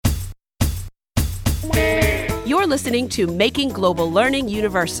listening to Making Global Learning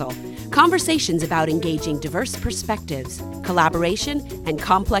Universal, conversations about engaging diverse perspectives, collaboration, and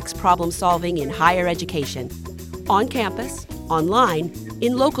complex problem solving in higher education, on campus, online,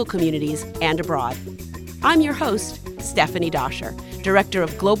 in local communities, and abroad. I'm your host, Stephanie Doscher, Director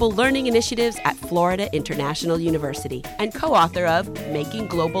of Global Learning Initiatives at Florida International University and co-author of Making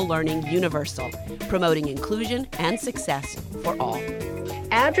Global Learning Universal, promoting inclusion and success for all.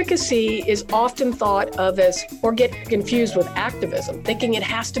 Advocacy is often thought of as, or get confused with activism, thinking it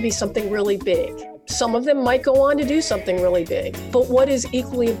has to be something really big. Some of them might go on to do something really big. But what is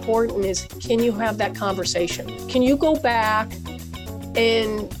equally important is, can you have that conversation? Can you go back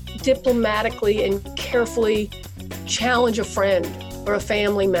and diplomatically and carefully challenge a friend or a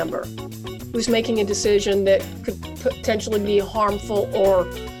family member who's making a decision that could potentially be harmful or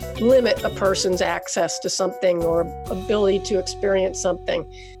limit a person's access to something or ability to experience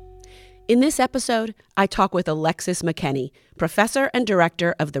something? In this episode, I talk with Alexis McKenney, professor and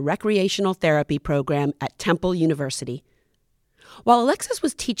director of the Recreational Therapy Program at Temple University. While Alexis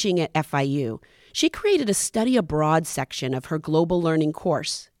was teaching at FIU, she created a study abroad section of her global learning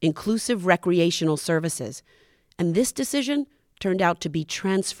course, Inclusive Recreational Services, and this decision turned out to be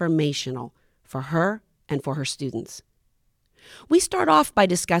transformational for her and for her students. We start off by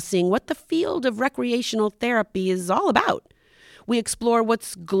discussing what the field of recreational therapy is all about. We explore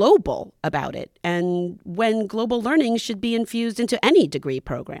what's global about it and when global learning should be infused into any degree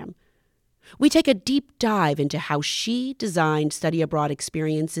program. We take a deep dive into how she designed study abroad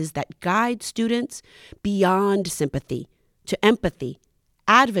experiences that guide students beyond sympathy to empathy,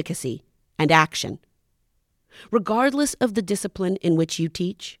 advocacy, and action. Regardless of the discipline in which you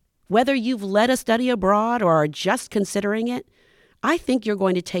teach, whether you've led a study abroad or are just considering it, I think you're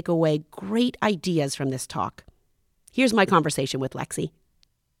going to take away great ideas from this talk. Here's my conversation with Lexi.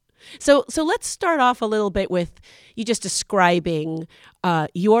 So let's start off a little bit with you just describing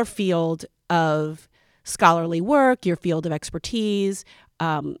your field of scholarly work, your field of expertise,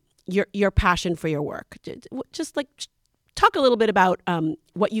 your passion for your work. Just like talk a little bit about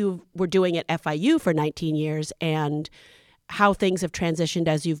what you were doing at FIU for 19 years and how things have transitioned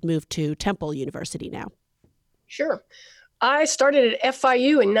as you've moved to Temple University now. Sure. I started at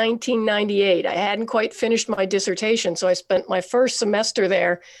FIU in 1998. I hadn't quite finished my dissertation, so I spent my first semester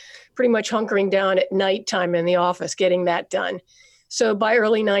there pretty much hunkering down at nighttime in the office, getting that done. So by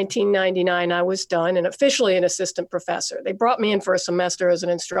early 1999, I was done and officially an assistant professor. They brought me in for a semester as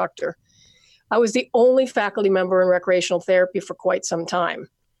an instructor. I was the only faculty member in recreational therapy for quite some time.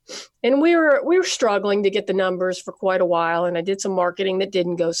 And we were struggling to get the numbers for quite a while, and I did some marketing that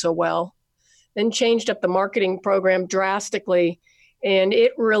didn't go so well. Then changed up the marketing program drastically, and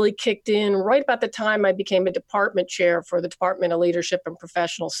it really kicked in right about the time I became a department chair for the Department of Leadership and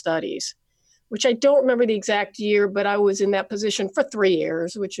Professional Studies, which I don't remember the exact year, but I was in that position for 3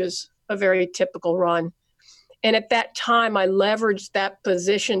 years, which is a very typical run. And at that time, I leveraged that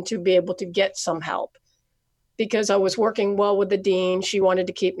position to be able to get some help because I was working well with the dean. She wanted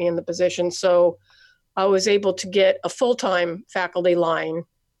to keep me in the position. So I was able to get a full-time faculty line.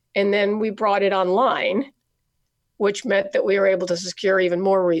 And then we brought it online, which meant that we were able to secure even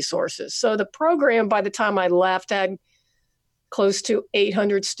more resources. So the program, by the time I left, had close to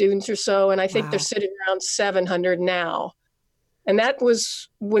 800 students or so. And I think they're sitting around 700 now. And that was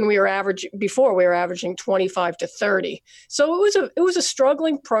when before we were averaging 25 to 30. So it was a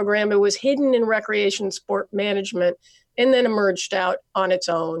struggling program. It was hidden in recreation and sport management and then emerged out on its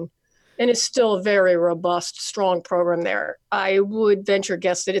own. And it's still a very robust, strong program there. I would venture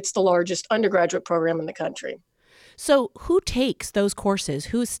guess that it's the largest undergraduate program in the country. So who takes those courses?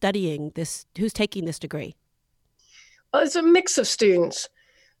 Who's studying this? Who's taking this degree? It's a mix of students.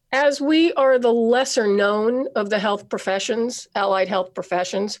 As we are the lesser known of the health professions, allied health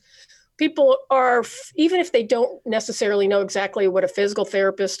professions, people are, even if they don't necessarily know exactly what a physical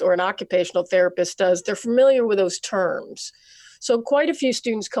therapist or an occupational therapist does, they're familiar with those terms. So quite a few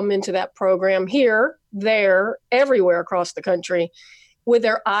students come into that program here, there, everywhere across the country with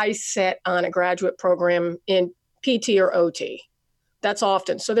their eyes set on a graduate program in PT or OT. That's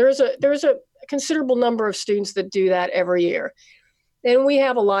often. So there's a considerable number of students that do that every year. And we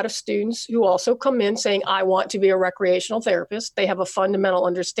have a lot of students who also come in saying, I want to be a recreational therapist. They have a fundamental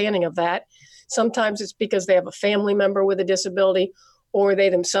understanding of that. Sometimes it's because they have a family member with a disability or they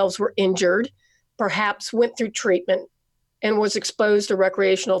themselves were injured, perhaps went through treatment and was exposed to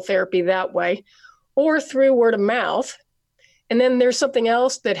recreational therapy that way, or through word of mouth. And then there's something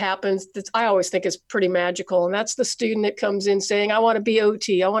else that happens that I always think is pretty magical. And that's the student that comes in saying, I want to be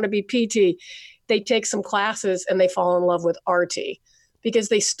OT, I want to be PT. They take some classes and they fall in love with RT because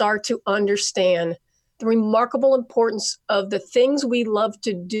they start to understand the remarkable importance of the things we love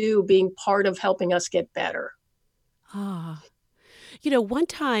to do being part of helping us get better. Ah. One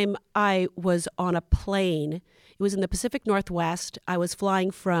time I was on a plane. It was in the Pacific Northwest. I was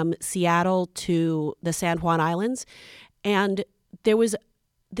flying from Seattle to the San Juan Islands, and there was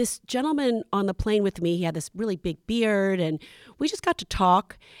this gentleman on the plane with me. He had this really big beard, and we just got to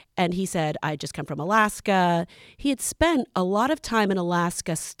talk. And he said, I just come from Alaska. He had spent a lot of time in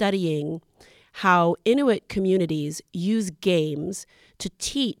Alaska studying how Inuit communities use games to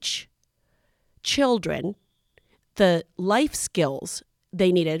teach children the life skills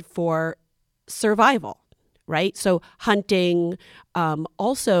they needed for survival, right? So hunting,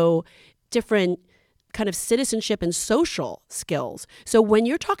 also different kind of citizenship and social skills. So when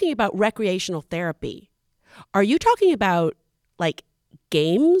you're talking about recreational therapy, are you talking about like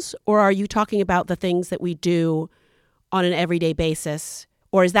games, or are you talking about the things that we do on an everyday basis?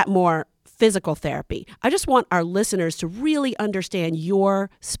 Or is that more physical therapy? I just want our listeners to really understand your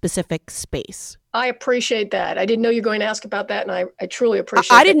specific space. I appreciate that. I didn't know you were going to ask about that, and I truly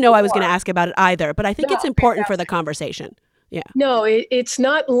appreciate it. I didn't know I was going to ask about it either, but I think it's important for the conversation. Yeah. No, it's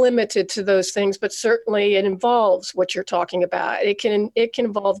not limited to those things, but certainly it involves what you're talking about. It can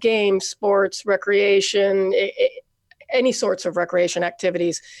involve games, sports, recreation, any sorts of recreation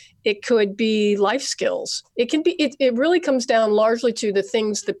activities. It could be life skills. It really comes down largely to the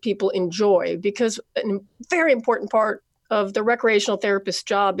things that people enjoy, because a very important part of the recreational therapist's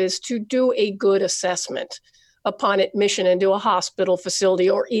job is to do a good assessment upon admission into a hospital facility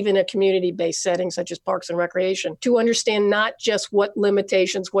or even a community-based setting such as parks and recreation, to understand not just what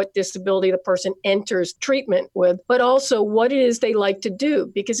limitations, what disability the person enters treatment with, but also what it is they like to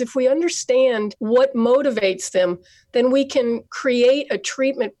do. Because if we understand what motivates them, then we can create a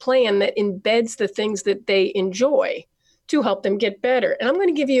treatment plan that embeds the things that they enjoy to help them get better. And I'm going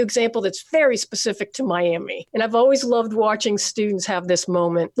to give you an example that's very specific to Miami. And I've always loved watching students have this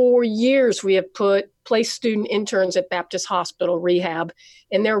moment. For years, we have placed student interns at Baptist Hospital Rehab.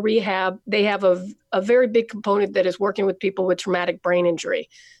 In their rehab, they have a very big component that is working with people with traumatic brain injury.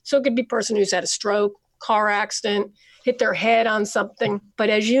 So it could be a person who's had a stroke, car accident, hit their head on something. But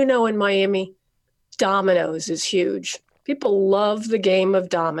as you know, in Miami, dominoes is huge. People love the game of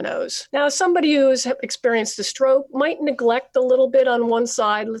dominoes. Now, somebody who has experienced a stroke might neglect a little bit on one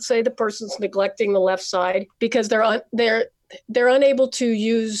side. Let's say the person's neglecting the left side because they're unable to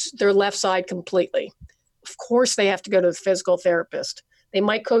use their left side completely. Of course, they have to go to the physical therapist. They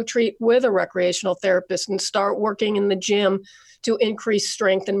might co-treat with a recreational therapist and start working in the gym to increase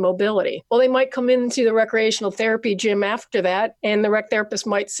strength and mobility. Well, they might come into the recreational therapy gym after that, and the rec therapist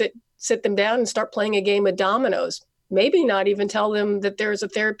might sit them down and start playing a game of dominoes. Maybe not even tell them that there's a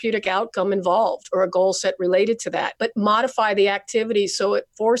therapeutic outcome involved or a goal set related to that, but modify the activity so it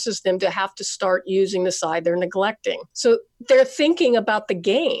forces them to have to start using the side they're neglecting. So they're thinking about the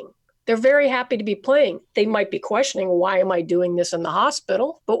game. They're very happy to be playing. They might be questioning, why am I doing this in the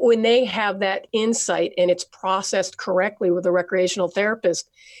hospital? But when they have that insight and it's processed correctly with a recreational therapist,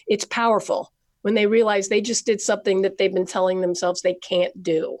 it's powerful. When they realize they just did something that they've been telling themselves they can't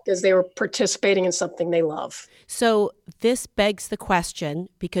do because they were participating in something they love. So this begs the question,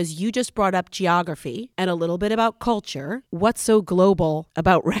 because you just brought up geography and a little bit about culture. What's so global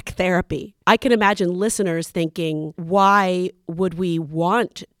about rec therapy? I can imagine listeners thinking, why would we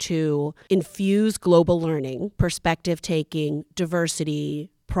want to infuse global learning, perspective taking,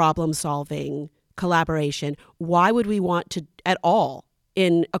 diversity, problem solving, collaboration? Why would we want to at all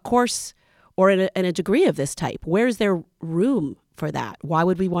in a course or in a degree of this type? Where is there room for that? Why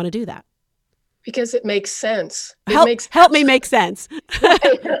would we want to do that? Because it makes sense. Help me make sense.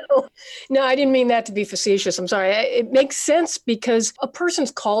 No, I didn't mean that to be facetious. I'm sorry. It makes sense because a person's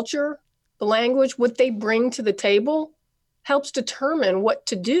culture, the language, what they bring to the table helps determine what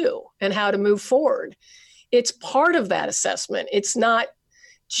to do and how to move forward. It's part of that assessment. It's not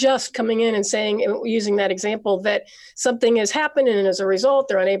just coming in and saying, using that example, that something has happened and as a result,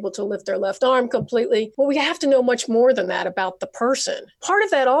 they're unable to lift their left arm completely. Well, we have to know much more than that about the person. Part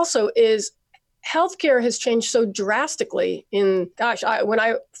of that also is healthcare has changed so drastically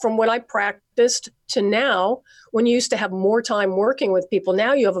from when I practiced to now, when you used to have more time working with people,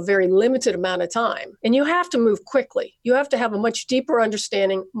 now you have a very limited amount of time and you have to move quickly. You have to have a much deeper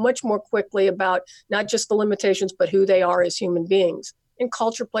understanding, much more quickly about not just the limitations, but who they are as human beings. And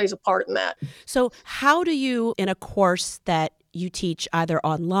culture plays a part in that. So how do you, in a course that you teach either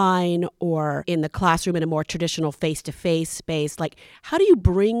online or in the classroom in a more traditional face-to-face space, how do you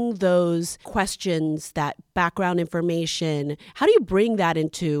bring those questions, that background information, how do you bring that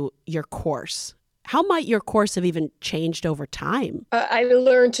into your course? How might your course have even changed over time? I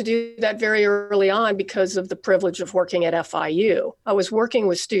learned to do that very early on because of the privilege of working at FIU. I was working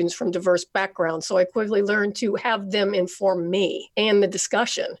with students from diverse backgrounds, so I quickly learned to have them inform me and the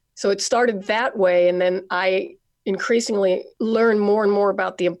discussion. So it started that way, and then I increasingly learn more and more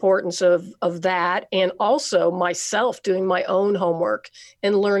about the importance of that, and also myself doing my own homework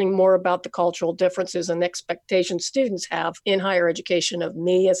and learning more about the cultural differences and expectations students have in higher education of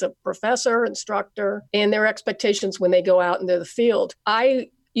me as a professor, instructor, and their expectations when they go out into the field. I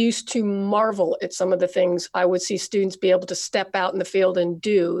used to marvel at some of the things I would see students be able to step out in the field and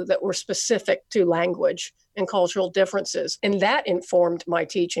do that were specific to language and cultural differences. And that informed my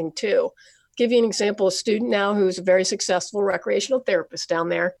teaching too. Give you an example. A student now who's a very successful recreational therapist down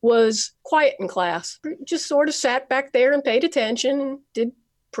there was quiet in class, just sort of sat back there and paid attention, did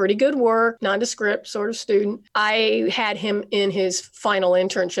pretty good work, nondescript sort of student. I had him in his final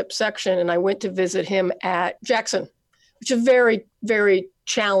internship section, and I went to visit him at Jackson, which is a very, very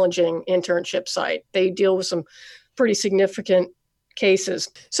challenging internship site. They deal with some pretty significant cases.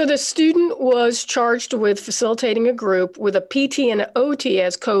 So the student was charged with facilitating a group with a PT and an OT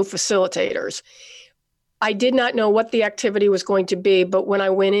as co-facilitators. I did not know what the activity was going to be, but when I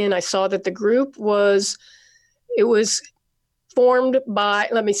went in, I saw that the group was formed by,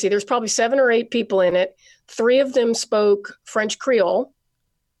 there's probably 7 or 8 people in it. 3 of them spoke French Creole,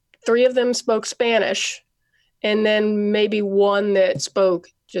 3 of them spoke Spanish, and then maybe 1 that spoke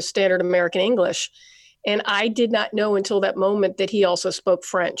just standard American English. And I did not know until that moment that he also spoke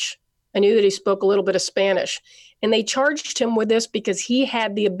French. I knew that he spoke a little bit of Spanish. And they charged him with this because he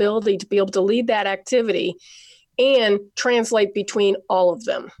had the ability to be able to lead that activity and translate between all of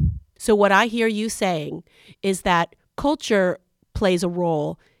them. So what I hear you saying is that culture plays a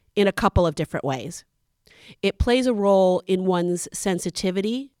role in a couple of different ways. It plays a role in one's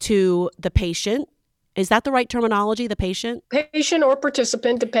sensitivity to the patient. Is that the right terminology, the patient? Patient or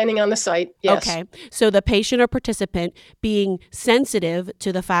participant, depending on the site, yes. Okay. So the patient or participant being sensitive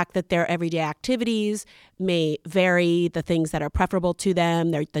to the fact that their everyday activities may vary, the things that are preferable to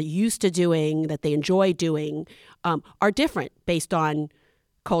them, they're used to doing, that they enjoy doing, are different based on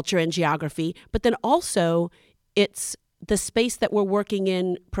culture and geography. But then also it's the space that we're working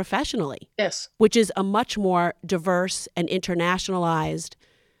in professionally. Yes. Which is a much more diverse and internationalized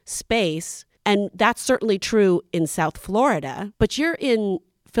space. And that's certainly true in South Florida, but you're in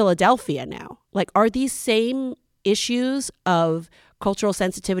Philadelphia now. Like, are these same issues of cultural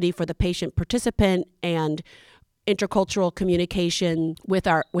sensitivity for the patient participant and intercultural communication with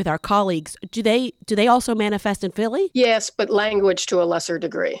our colleagues, do they also manifest in Philly? Yes, but language to a lesser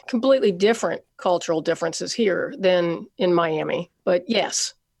degree. Completely different cultural differences here than in Miami. But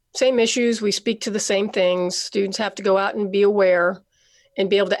yes, same issues. We speak to the same things. Students have to go out and be aware and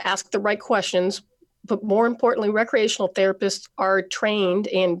be able to ask the right questions. But more importantly, recreational therapists are trained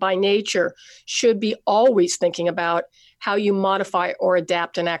and by nature should be always thinking about how you modify or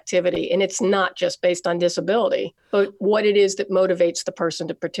adapt an activity. And it's not just based on disability, but what it is that motivates the person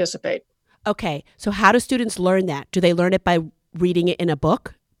to participate. Okay, so how do students learn that? Do they learn it by reading it in a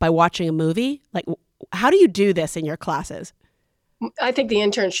book, by watching a movie? Like, how do you do this in your classes? I think the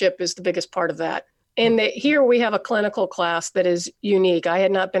internship is the biggest part of that. And here we have a clinical class that is unique. I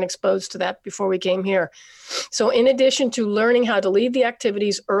had not been exposed to that before we came here. So in addition to learning how to lead the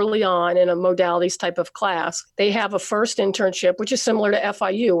activities early on in a modalities type of class, they have a first internship, which is similar to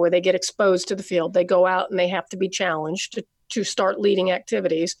FIU, where they get exposed to the field. They go out and they have to be challenged to start leading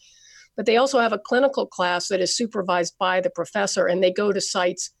activities. But they also have a clinical class that is supervised by the professor, and they go to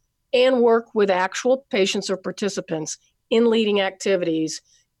sites and work with actual patients or participants in leading activities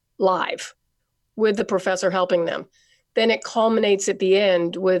live, with the professor helping them. Then it culminates at the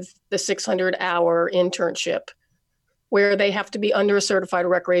end with the 600-hour internship where they have to be under a certified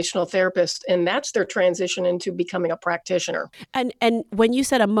recreational therapist, and that's their transition into becoming a practitioner. And when you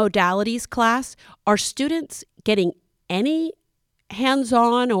said a modalities class, are students getting any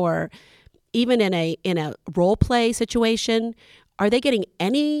hands-on or even in a role play situation, are they getting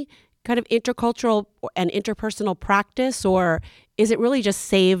any kind of intercultural and interpersonal practice, or is it really just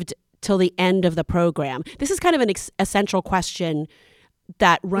saved till the end of the program? This is kind of an essential question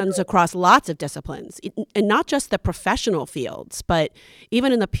that runs across lots of disciplines, and not just the professional fields, but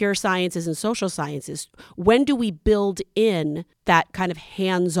even in the pure sciences and social sciences. When do we build in that kind of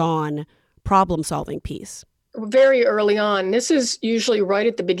hands-on problem-solving piece? Very early on. This is usually right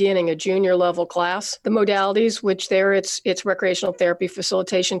at the beginning, a junior level class. The modalities, which it's recreational therapy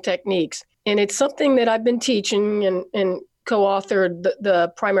facilitation techniques. And it's something that I've been teaching and co-authored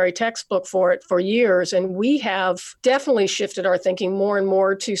the primary textbook for it for years, and we have definitely shifted our thinking more and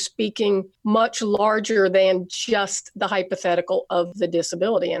more to speaking much larger than just the hypothetical of the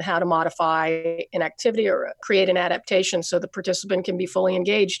disability and how to modify an activity or create an adaptation so the participant can be fully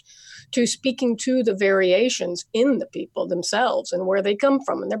engaged, to speaking to the variations in the people themselves and where they come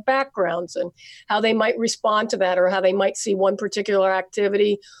from and their backgrounds and how they might respond to that, or how they might see one particular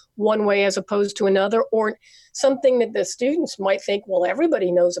activity one way as opposed to another, or something that the students might think, well,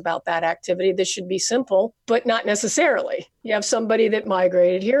 everybody knows about that activity. This should be simple, but not necessarily. You have somebody that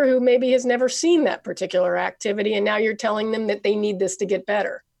migrated here who maybe has never seen that particular activity, and now you're telling them that they need this to get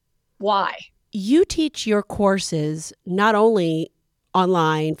better. Why? You teach your courses not only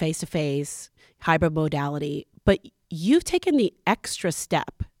online, face-to-face, hybrid modality, but you've taken the extra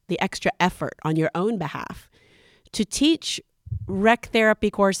step, the extra effort on your own behalf to teach rec therapy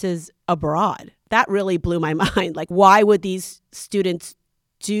courses abroad. That really blew my mind. Like, why would these students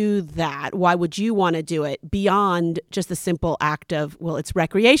do that? Why would you want to do it beyond just the simple act of, well, it's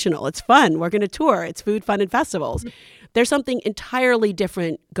recreational, it's fun, we're going to tour, it's food, fun, and festivals. There's something entirely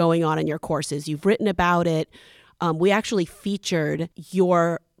different going on in your courses. You've written about it. We actually featured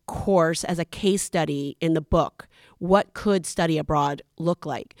your course as a case study in the book. What could study abroad look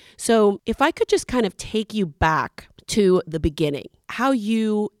like? So if I could just kind of take you back to the beginning, how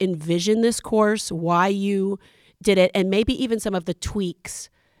you envision this course, why you did it, and maybe even some of the tweaks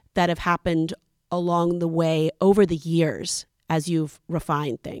that have happened along the way over the years as you've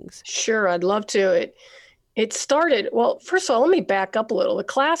refined things. Sure, I'd love to. It started, well, first of all, let me back up a little. The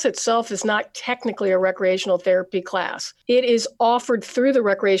class itself is not technically a recreational therapy class. It is offered through the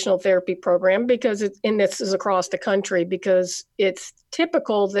recreational therapy program and this is across the country, because it's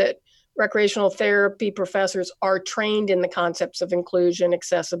typical that recreational therapy professors are trained in the concepts of inclusion,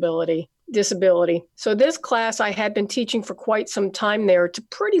 accessibility, disability. So this class I had been teaching for quite some time there to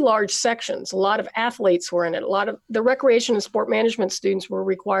pretty large sections. A lot of athletes were in it. A lot of the recreation and sport management students were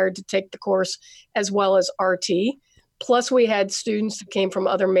required to take the course, as well as RT. Plus we had students that came from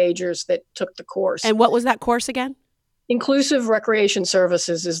other majors that took the course. And what was that course again? Inclusive Recreation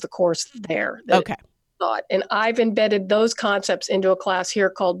Services is the course there. Okay. And I've embedded those concepts into a class here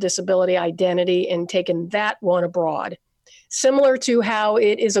called Disability Identity and taken that one abroad. Similar to how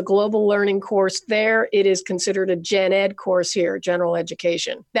it is a global learning course there, it is considered a gen ed course here, general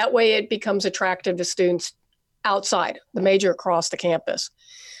education. That way it becomes attractive to students outside the major across the campus.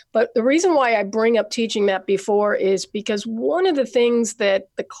 But the reason why I bring up teaching that before is because one of the things that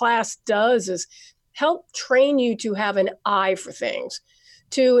the class does is help train you to have an eye for things.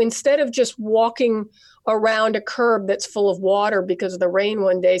 To, instead of just walking around a curb that's full of water because of the rain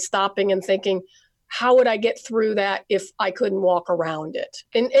one day, stopping and thinking, how would I get through that if I couldn't walk around it?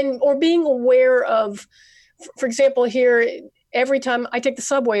 Or being aware of, for example, here, every time I take the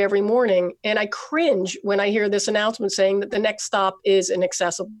subway every morning, and I cringe when I hear this announcement saying that the next stop is an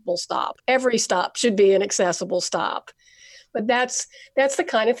accessible stop. Every stop should be an accessible stop. But that's the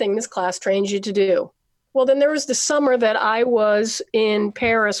kind of thing this class trains you to do. Well, then there was the summer that I was in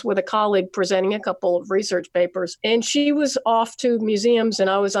Paris with a colleague presenting a couple of research papers, and she was off to museums and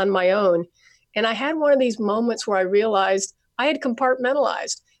I was on my own. And I had one of these moments where I realized I had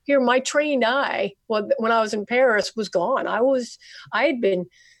compartmentalized. Here, my trained eye, well, when I was in Paris, was gone. I had been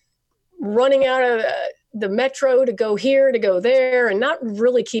running out of the metro to go here, to go there, and not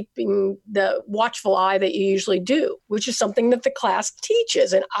really keeping the watchful eye that you usually do, which is something that the class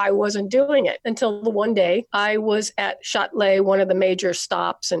teaches. And I wasn't doing it until the one day I was at Châtelet, one of the major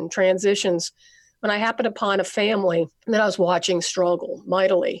stops and transitions, when I happened upon a family that I was watching struggle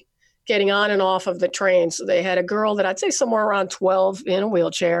mightily, getting on and off of the train. So they had a girl that I'd say somewhere around 12 in a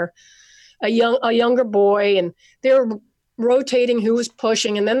wheelchair, a younger boy, and they were rotating who was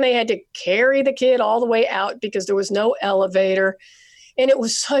pushing, and then they had to carry the kid all the way out because there was no elevator, and it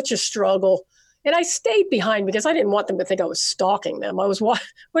was such a struggle. And I stayed behind because I didn't want them to think I was stalking them. I was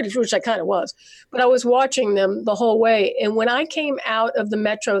which I kind of was, but I was watching them the whole way. And when I came out of the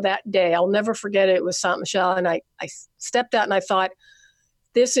metro that day, I'll never forget it. It was Saint Michel, and I stepped out and I thought,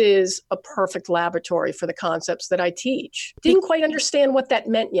 this is a perfect laboratory for the concepts that I teach. Didn't quite understand what that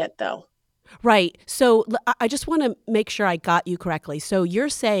meant yet, though. Right. So I just want to make sure I got you correctly. So you're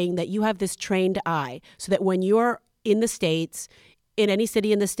saying that you have this trained eye so that when you're in the States, in any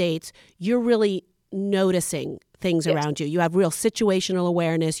city in the States, you're really noticing things Yes. around you. You have real situational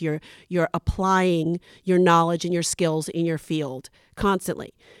awareness. You're applying your knowledge and your skills in your field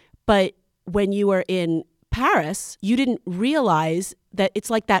constantly. But when you were in Paris, you didn't realize that it's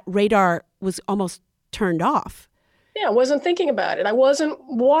like that radar was almost turned off. Yeah, I wasn't thinking about it. I wasn't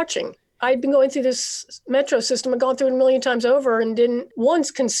watching. I'd been going through this metro system, I'd gone through it a million times over and didn't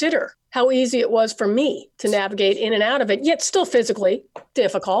once consider how easy it was for me to navigate in and out of it, yet still physically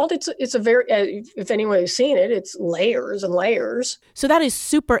difficult. It's a very, if anybody's seen it, it's layers and layers. So that is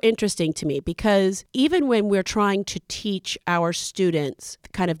super interesting to me, because even when we're trying to teach our students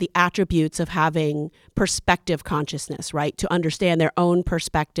kind of the attributes of having perspective consciousness, right? To understand their own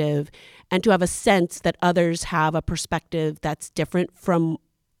perspective and to have a sense that others have a perspective that's different from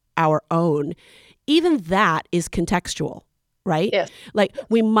our own, even that is contextual. Right? Yes. Like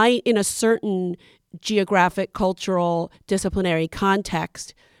we might, in a certain geographic, cultural, disciplinary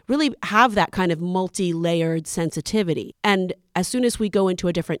context, really have that kind of multi-layered sensitivity. And as soon as we go into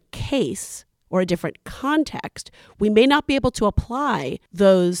a different case or a different context, we may not be able to apply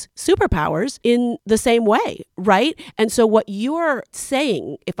those superpowers in the same way, right? And so what you're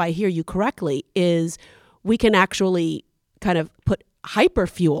saying, if I hear you correctly, is we can actually kind of put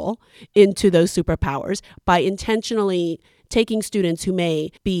hyperfuel into those superpowers by intentionally taking students who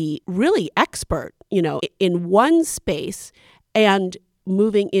may be really expert, in one space and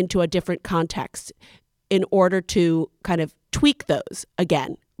moving into a different context in order to kind of tweak those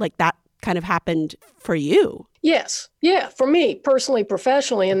again. Like that kind of happened for you. Yes. Yeah. For me, personally,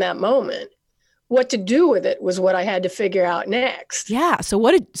 professionally, in that moment, what to do with it was what I had to figure out next. Yeah. So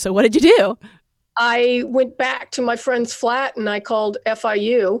what did you do? I went back to my friend's flat and I called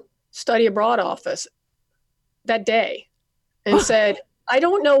FIU study abroad office that day and said, I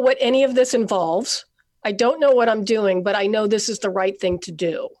don't know what any of this involves. I don't know what I'm doing, but I know this is the right thing to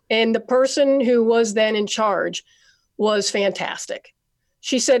do. And the person who was then in charge was fantastic.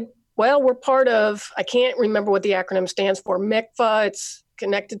 She said, well, we're part of, I can't remember what the acronym stands for, MICFA. It's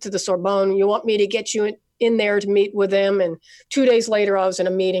connected to the Sorbonne. You want me to get you in there to meet with them? And 2 days later, I was in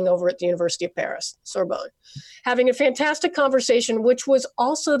a meeting over at the University of Paris, Sorbonne, having a fantastic conversation, which was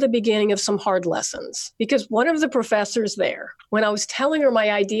also the beginning of some hard lessons. Because one of the professors there, when I was telling her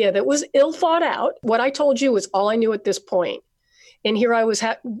my idea that was ill thought out, what I told you was all I knew at this point. And here I was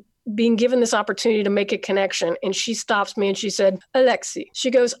being given this opportunity to make a connection. And she stops me and she said, Alexi,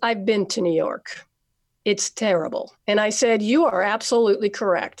 she goes, I've been to New York. It's terrible. And I said, you are absolutely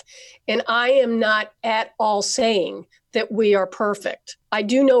correct. And I am not at all saying that we are perfect. I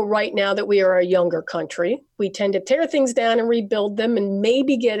do know right now that we are a younger country. We tend to tear things down and rebuild them and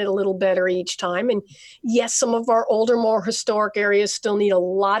maybe get it a little better each time. And yes, some of our older, more historic areas still need a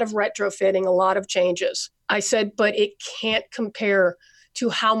lot of retrofitting, a lot of changes. I said, but it can't compare to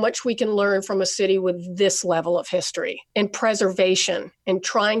how much we can learn from a city with this level of history and preservation and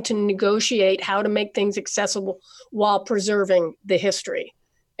trying to negotiate how to make things accessible while preserving the history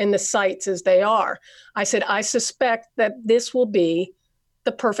and the sites as they are. I said, I suspect that this will be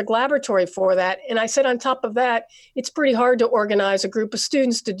the perfect laboratory for that. And I said, on top of that, it's pretty hard to organize a group of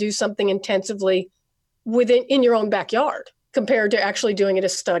students to do something intensively in your own backyard compared to actually doing it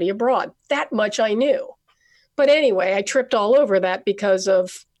as study abroad. That much I knew. But anyway, I tripped all over that because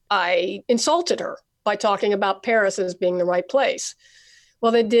I insulted her by talking about Paris as being the right place.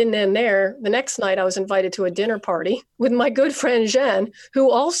 Well, that didn't end there. The next night, I was invited to a dinner party with my good friend Jeanne,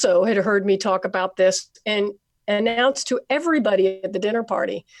 who also had heard me talk about this and announced to everybody at the dinner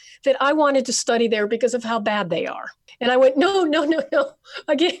party that I wanted to study there because of how bad they are. And I went, no,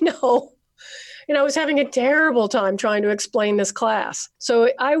 again, no. And I was having a terrible time trying to explain this class. So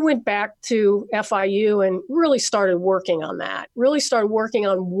I went back to FIU and really started working on that, really started working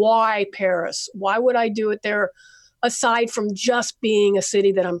on why Paris? Why would I do it there, aside from just being a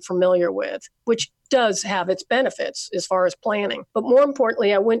city that I'm familiar with, which does have its benefits as far as planning. But more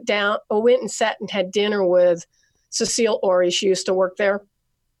importantly, I went and sat and had dinner with Cecile Ori. She used to work there.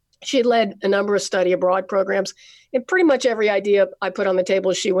 She had led a number of study abroad programs. And pretty much every idea I put on the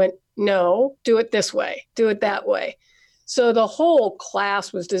table, she went, no, do it this way, do it that way. So the whole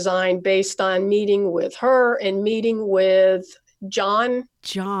class was designed based on meeting with her and meeting with John.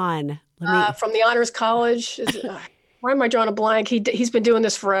 From the Honors College. Why am I drawing a blank? He's been doing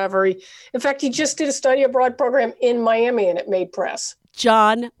this forever. In fact, he just did a study abroad program in Miami and it made press.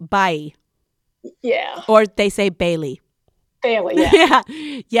 John Bailey. Yeah. Or they say Bailey. Bailey, yeah.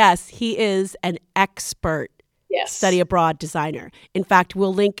 Yeah. Yes, he is an expert study abroad designer. In fact,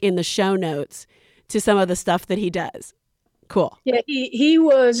 we'll link in the show notes to some of the stuff that he does. Cool. Yeah, he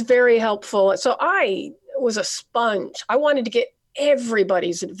was very helpful. So I was a sponge. I wanted to get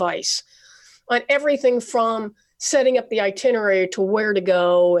everybody's advice on everything from setting up the itinerary to where to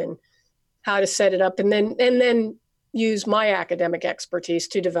go and how to set it up, and then use my academic expertise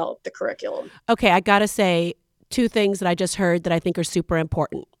to develop the curriculum. Okay, I got to say two things that I just heard that I think are super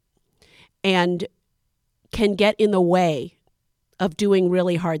important and can get in the way of doing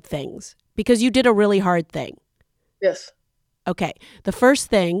really hard things? Because you did a really hard thing. Yes. Okay. The first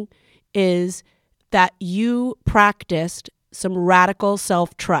thing is that you practiced some radical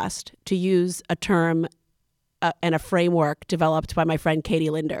self-trust, to use a term and a framework developed by my friend Katie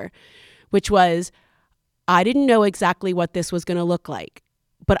Linder, which was, I didn't know exactly what this was going to look like,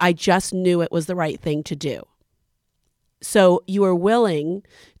 but I just knew it was the right thing to do. So you were willing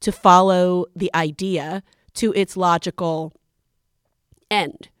to follow the idea to its logical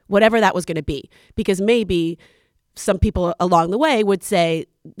end, whatever that was going to be, because maybe some people along the way would say,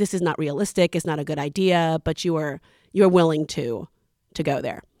 this is not realistic, it's not a good idea, but you're willing to go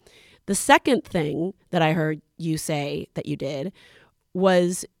there. The second thing that I heard you say that you did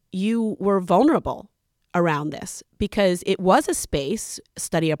was you were vulnerable around this, because it was a space,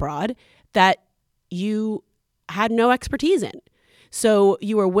 study abroad, that you had no expertise in. So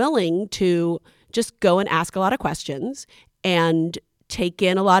you were willing to just go and ask a lot of questions and take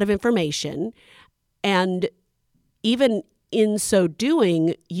in a lot of information. And even in so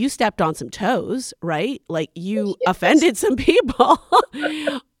doing, you stepped on some toes, right? Like you offended some people,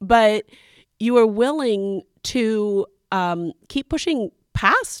 but you were willing to keep pushing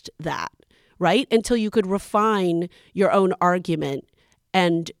past that, right? Until you could refine your own argument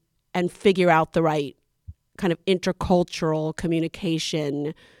and figure out the right kind of intercultural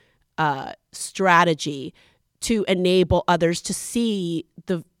communication strategy to enable others to see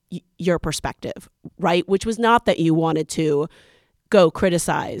your perspective, right? Which was not that you wanted to go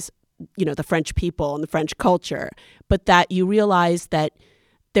criticize, the French people and the French culture, but that you realized that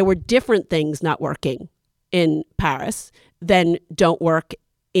there were different things not working in Paris than don't work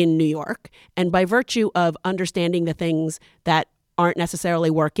in New York. And by virtue of understanding the things that aren't necessarily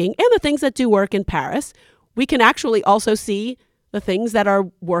working and the things that do work in Paris, we can actually also see the things that are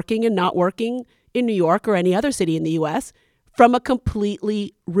working and not working in New York or any other city in the US from a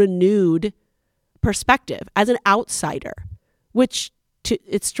completely renewed perspective as an outsider, which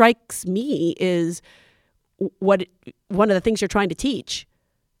it strikes me is one of the things you're trying to teach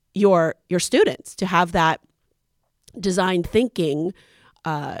your students, to have that design thinking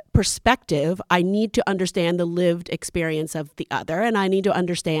perspective. I need to understand the lived experience of the other, and I need to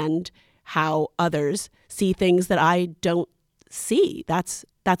understand how others see things that I don't see. That's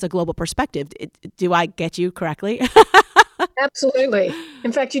a global perspective. Do I get you correctly? Absolutely.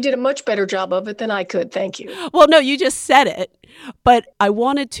 In fact, you did a much better job of it than I could. Thank you. Well, no, you just said it, but I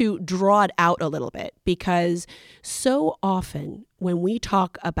wanted to draw it out a little bit, because so often when we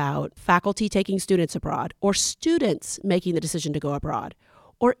talk about faculty taking students abroad, or students making the decision to go abroad,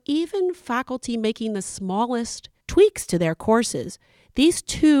 or even faculty making the smallest tweaks to their courses, these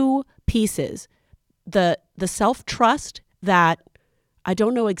two pieces, the self-trust that I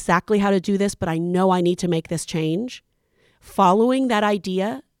don't know exactly how to do this, but I know I need to make this change, following that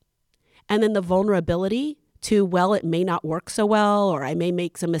idea, and then the vulnerability to, well, it may not work so well, or I may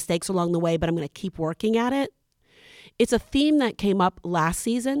make some mistakes along the way, but I'm going to keep working at it. It's a theme that came up last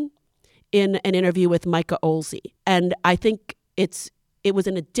season in an interview with Micah Olsey. And I think it was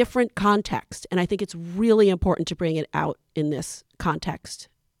in a different context. And I think it's really important to bring it out in this context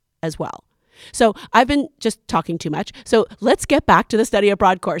as well. So I've been just talking too much. So let's get back to the study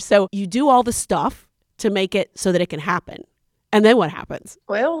abroad course. So you do all the stuff to make it so that it can happen. And then what happens?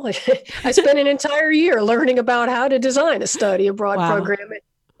 Well, I spent an entire year learning about how to design a study abroad program,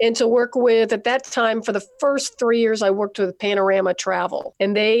 and to work with, at that time, for the first 3 years, I worked with Panorama Travel,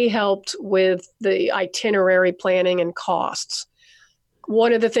 and they helped with the itinerary planning and costs.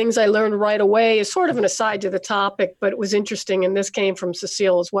 One of the things I learned right away is sort of an aside to the topic, but it was interesting, and this came from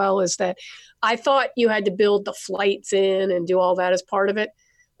Cecile as well, is that I thought you had to build the flights in and do all that as part of it.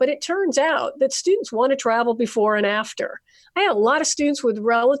 But it turns out that students want to travel before and after. I had a lot of students with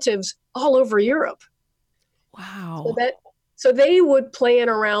relatives all over Europe. Wow. So they would plan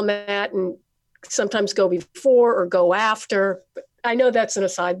around that and sometimes go before or go after. But I know that's an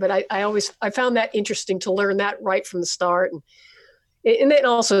aside, but I found that interesting to learn that right from the start. And then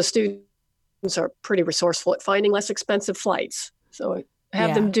also students are pretty resourceful at finding less expensive flights. So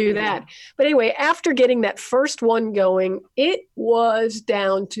have them do that. But anyway, after getting that first one going, it was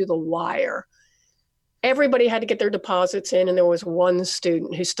down to the wire. Everybody had to get their deposits in, and there was one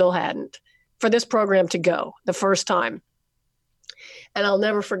student who still hadn't, for this program to go the first time. And I'll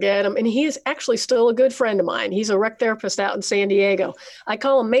never forget him. And he is actually still a good friend of mine. He's a rec therapist out in San Diego. I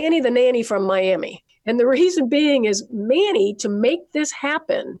call him Manny the Nanny from Miami. And the reason being is Manny, to make this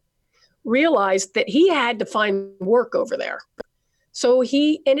happen, realized that he had to find work over there. So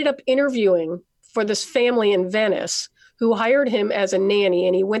he ended up interviewing for this family in Venice who hired him as a nanny,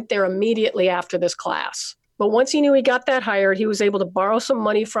 and he went there immediately after this class. But once he knew he got that hired, he was able to borrow some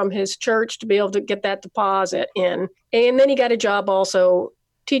money from his church to be able to get that deposit in. And then he got a job also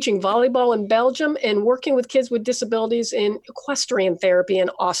teaching volleyball in Belgium and working with kids with disabilities in equestrian therapy in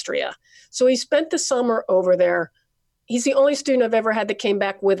Austria. So he spent the summer over there. He's the only student I've ever had that came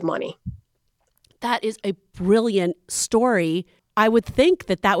back with money. That is a brilliant story. I would think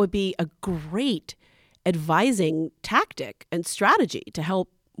that that would be a great advising tactic and strategy to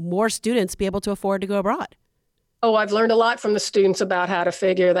help more students be able to afford to go abroad. Oh, I've learned a lot from the students about how to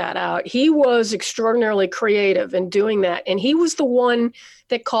figure that out. He was extraordinarily creative in doing that. And he was the one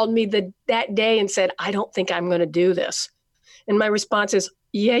that called me that day and said, I don't think I'm going to do this. And my response is,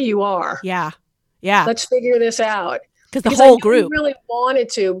 yeah, you are. Yeah. Yeah. Let's figure this out. Because the whole group he really wanted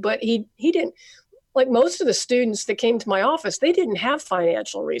to, but he didn't. Like most of the students that came to my office, they didn't have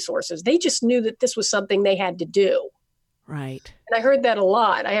financial resources. They just knew that this was something they had to do. Right. And I heard that a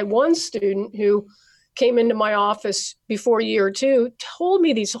lot. I had one student who came into my office before a year or two, told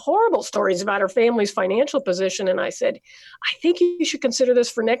me these horrible stories about her family's financial position. And I said, I think you should consider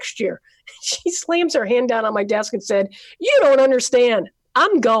this for next year. She slams her hand down on my desk and said, you don't understand.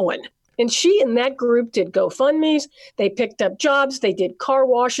 I'm going. And she and that group did GoFundMes. They picked up jobs. They did car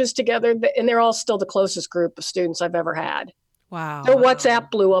washes together. And they're all still the closest group of students I've ever had. Wow. Their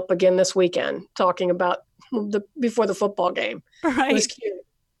WhatsApp blew up again this weekend, talking about before the football game. Right. It was cute.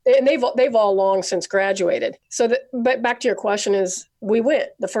 And they've all long since graduated. But back to your question is, we went.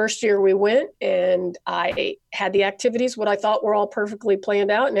 The first year we went, and I had the activities, what I thought were all perfectly planned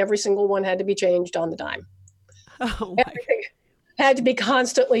out, and every single one had to be changed on the dime. Oh my Everything had to be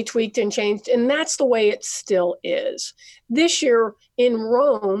constantly tweaked and changed, and that's the way it still is. This year in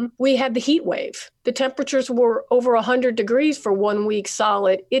Rome, we had the heat wave. The temperatures were over 100 degrees for 1 week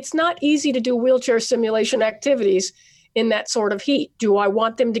solid. It's not easy to do wheelchair simulation activities in that sort of heat. Do I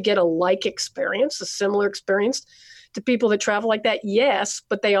want them to get a like experience, a similar experience to people that travel like that? Yes,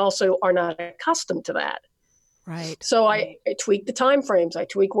 but they also are not accustomed to that. Right. So I tweak the time frames. I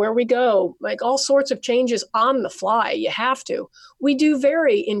tweak where we go, like all sorts of changes on the fly. You have to. We do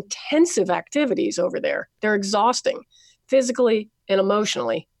very intensive activities over there. They're exhausting, physically and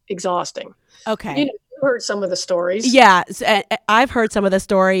emotionally exhausting. Okay. You heard some of the stories. Yeah, I've heard some of the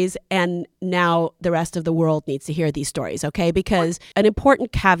stories, and now the rest of the world needs to hear these stories, okay? Because an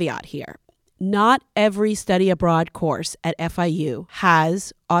important caveat here, not every study abroad course at FIU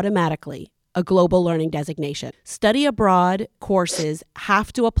has automatically a global learning designation. Study abroad courses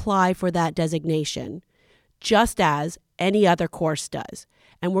have to apply for that designation just as any other course does.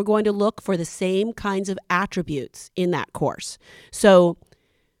 And we're going to look for the same kinds of attributes in that course. So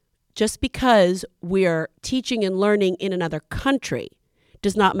just because we're teaching and learning in another country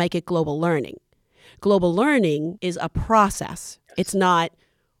does not make it global learning. Global learning is a process. It's not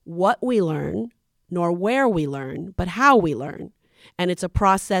what we learn, nor where we learn, but how we learn. And it's a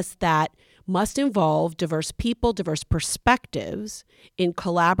process that must involve diverse people, diverse perspectives in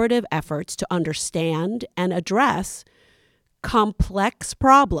collaborative efforts to understand and address complex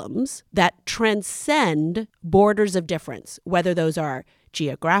problems that transcend borders of difference, whether those are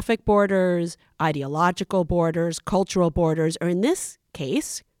geographic borders, ideological borders, cultural borders, or in this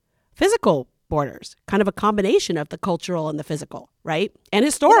case, physical borders, kind of a combination of the cultural and the physical, right? And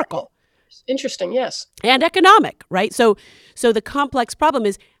historical. Interesting, yes. And economic, right? So the complex problem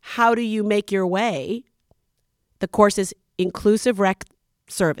is, how do you make your way? The course is inclusive rec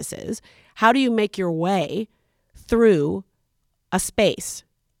services. How do you make your way through a space?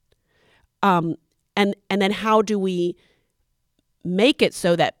 And then how do we make it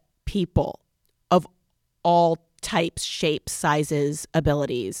so that people of all types, shapes, sizes,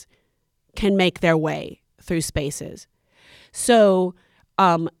 abilities can make their way through spaces? So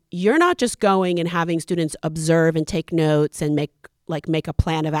you're not just going and having students observe and take notes and make a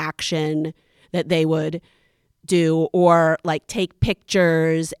plan of action that they would do, or like take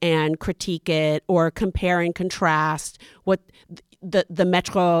pictures and critique it, or compare and contrast what the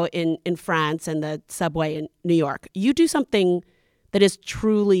metro in France and the subway in New York. You do something that is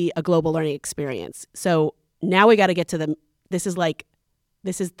truly a global learning experience. So now we got to get to this is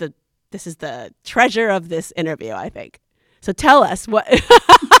the treasure of this interview, I think. So tell us what.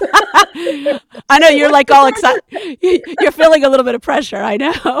 I know you're like all excited. You're feeling a little bit of pressure, I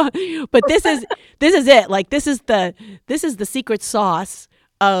know. But this is it. Like this is the secret sauce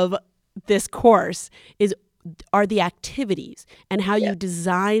of this course are the activities and how you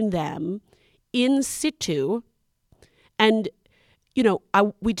design them in situ. And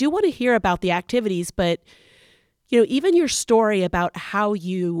we do want to hear about the activities, but even your story about how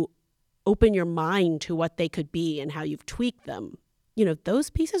you open your mind to what they could be and how you've tweaked them those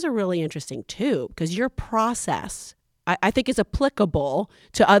pieces are really interesting too, because your process, I think, is applicable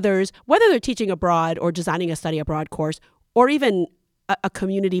to others, whether they're teaching abroad or designing a study abroad course, or even a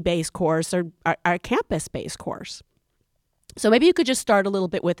community-based course or a campus-based course. So maybe you could just start a little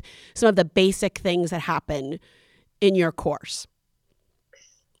bit with some of the basic things that happen in your course.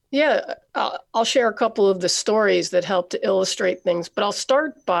 Yeah, I'll share a couple of the stories that help to illustrate things, but I'll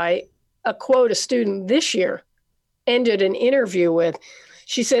start by a quote a student this year ended an interview with.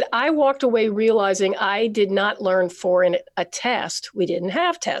 She said, "I walked away realizing I did not learn for a test. We didn't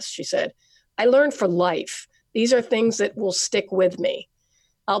have tests," she said. "I learned for life. These are things that will stick with me.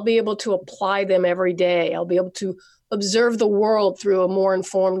 I'll be able to apply them every day. I'll be able to observe the world through a more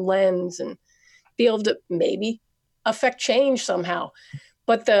informed lens and be able to maybe affect change somehow."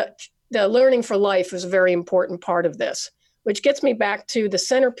 But the learning for life is a very important part of this, which gets me back to the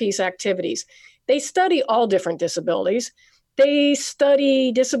centerpiece activities. They study all different disabilities. They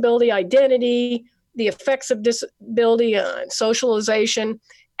study disability identity, the effects of disability on socialization,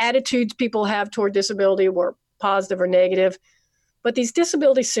 attitudes people have toward disability, were positive or negative. But these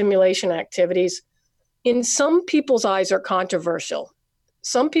disability simulation activities, in some people's eyes, are controversial.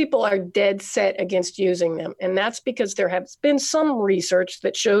 Some people are dead set against using them, and that's because there has been some research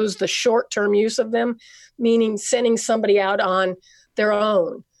that shows the short-term use of them, meaning sending somebody out on their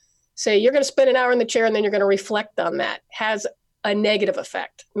own. Say, you're going to spend an hour in the chair and then you're going to reflect on that, has a negative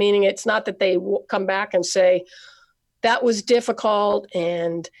effect, meaning it's not that they come back and say, that was difficult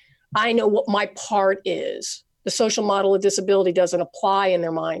and I know what my part is. The social model of disability doesn't apply in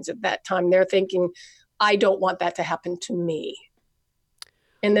their minds at that time. They're thinking, I don't want that to happen to me.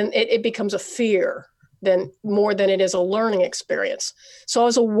 And then it becomes a fear more than it is a learning experience. So I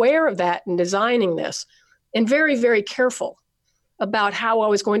was aware of that in designing this and very, very careful about how I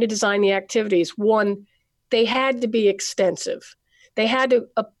was going to design the activities. One, they had to be extensive. They had to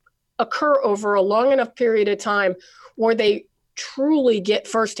occur over a long enough period of time where they truly get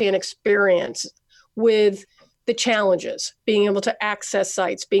firsthand experience with the challenges, being able to access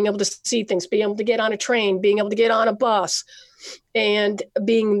sites, being able to see things, being able to get on a train, being able to get on a bus, and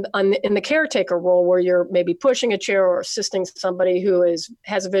being in the caretaker role where you're maybe pushing a chair or assisting somebody who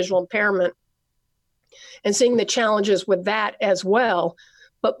has a visual impairment, and seeing the challenges with that as well.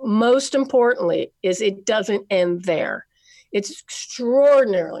 But most importantly is it doesn't end there. It's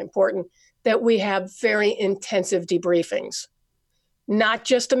extraordinarily important that we have very intensive debriefings, not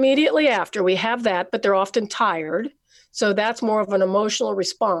just immediately after. We have that, but they're often tired. So that's more of an emotional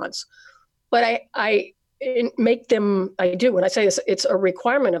response. But I make them, I do, when I say this, it's a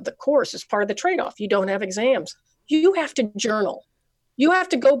requirement of the course. It's part of the trade-off. You don't have exams. You have to journal. You have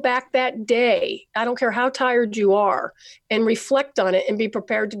to go back that day, I don't care how tired you are, and reflect on it and be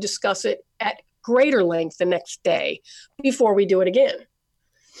prepared to discuss it at greater length the next day before we do it again.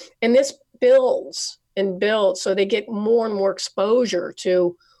 And this builds and builds, so they get more and more exposure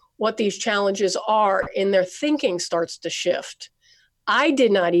to what these challenges are, and their thinking starts to shift. I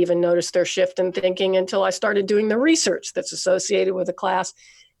did not even notice their shift in thinking until I started doing the research that's associated with the class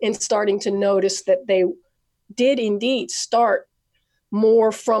and starting to notice that they did indeed start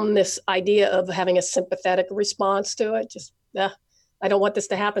more from this idea of having a sympathetic response to it. Just, I don't want this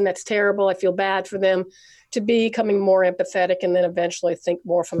to happen. That's terrible. I feel bad for them, to becoming more empathetic and then eventually think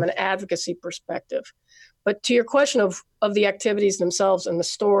more from an advocacy perspective. But to your question of the activities themselves and the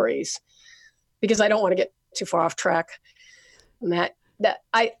stories, because I don't want to get too far off track on that,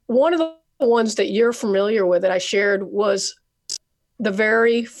 one of the ones that you're familiar with that I shared was the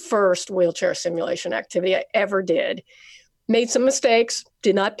very first wheelchair simulation activity I ever did. Made some mistakes,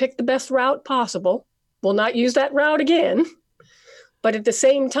 did not pick the best route possible, will not use that route again. But at the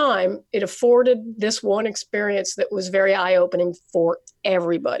same time, it afforded this one experience that was very eye-opening for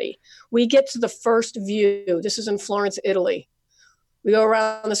everybody. We get to the first view. This is in Florence, Italy. We go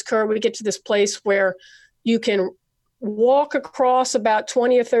around this curve, we get to this place where you can walk across about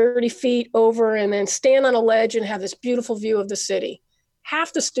 20 or 30 feet over and then stand on a ledge and have this beautiful view of the city.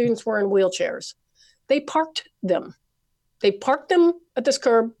 Half the students were in wheelchairs. They parked them. They parked them at this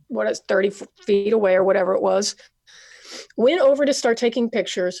curb, 30 feet away or whatever it was, went over to start taking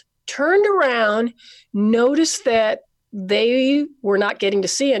pictures, turned around, noticed that they were not getting to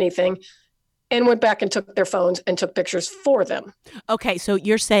see anything, and went back and took their phones and took pictures for them. Okay, so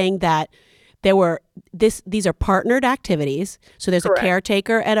you're saying that these are partnered activities. So there's Correct. A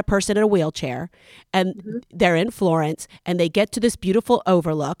caretaker and a person in a wheelchair, and they're in Florence, and they get to this beautiful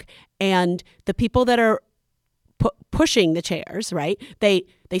overlook, and the people that are pushing the chairs, right? They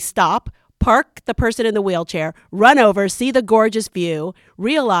stop, park the person in the wheelchair, run over, see the gorgeous view,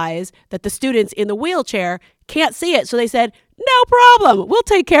 realize that the students in the wheelchair can't see it. So they said, No problem. We'll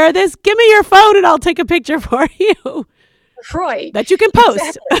take care of this. Give me your phone and I'll take a picture for you. Right. That you can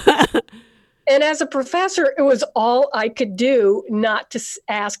post. Exactly. And as a professor, it was all I could do not to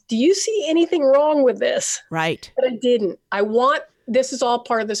ask, do you see anything wrong with this? Right. But I didn't. This is all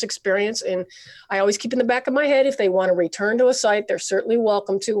part of this experience. And I always keep in the back of my head, if they want to return to a site, they're certainly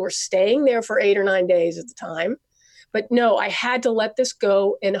welcome to. We're staying there for 8 or 9 days at the time. But no, I had to let this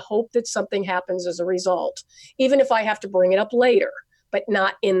go and hope that something happens as a result, even if I have to bring it up later, but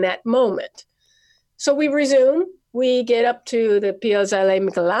not in that moment. So we resume. We get up to the Piazzale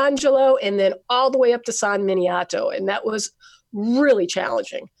Michelangelo and then all the way up to San Miniato. And that was really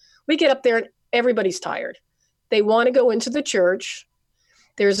challenging. We get up there and everybody's tired. They want to go into the church.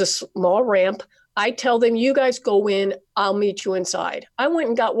 There's a small ramp. I tell them, you guys go in, I'll meet you inside. I went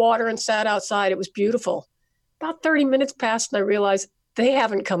and got water and sat outside. It was beautiful. About 30 minutes passed and I realized they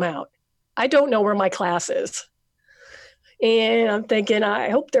haven't come out. I don't know where my class is. And I'm thinking, I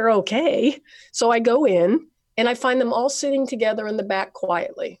hope they're okay. So I go in and I find them all sitting together in the back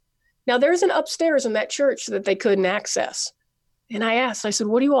quietly. Now there's an upstairs in that church that they couldn't access. And I said,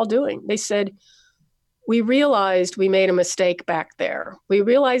 what are you all doing? They said, we realized we made a mistake back there. We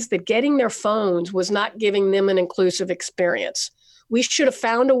realized that getting their phones was not giving them an inclusive experience. We should have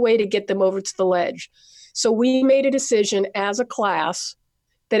found a way to get them over to the ledge. So we made a decision as a class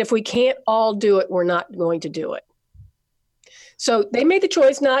that if we can't all do it, we're not going to do it. So they made the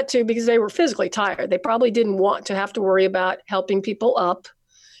choice not to because they were physically tired. They probably didn't want to have to worry about helping people up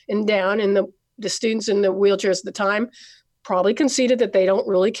and down. And the students in the wheelchairs at the time probably conceded that they don't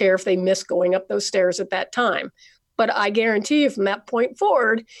really care if they miss going up those stairs at that time. But I guarantee you from that point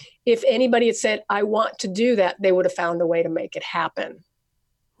forward, if anybody had said, I want to do that, they would have found a way to make it happen.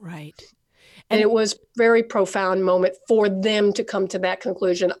 Right. And it was a very profound moment for them to come to that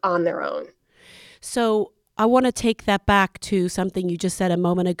conclusion on their own. So I want to take that back to something you just said a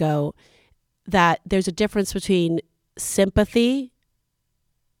moment ago, that there's a difference between sympathy,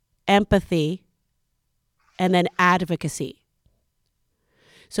 empathy, and then advocacy.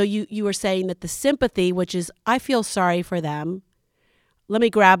 So you were saying that the sympathy, which is, I feel sorry for them. Let me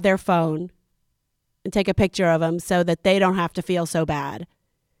grab their phone and take a picture of them so that they don't have to feel so bad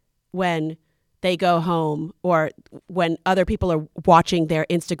when they go home or when other people are watching their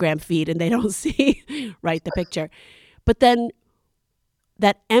Instagram feed and they don't see, right, the picture. But then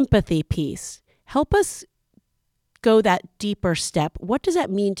that empathy piece, help us go that deeper step. What does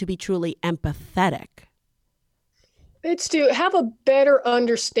that mean to be truly empathetic? It's to have a better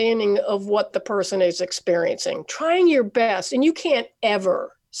understanding of what the person is experiencing, trying your best. And you can't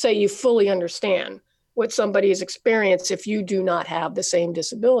ever say you fully understand what somebody is experiencing if you do not have the same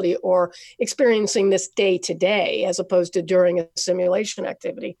disability or experiencing this day to day as opposed to during a simulation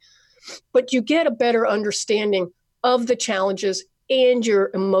activity. But you get a better understanding of the challenges and your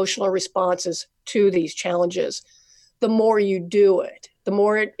emotional responses to these challenges. The more you do it, the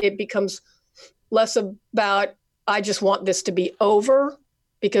more it becomes less about, I just want this to be over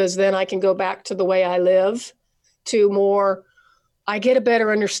because then I can go back to the way I live, to more, I get a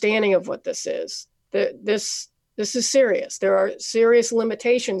better understanding of what this is. This is serious. There are serious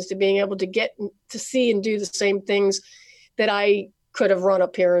limitations to being able to get to see and do the same things that I could have run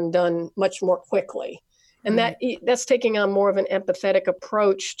up here and done much more quickly. And that's taking on more of an empathetic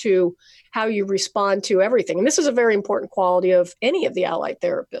approach to how you respond to everything. And this is a very important quality of any of the allied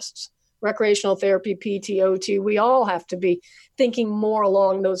therapists. Recreational therapy, PT, OT, we all have to be thinking more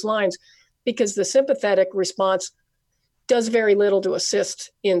along those lines because the sympathetic response does very little to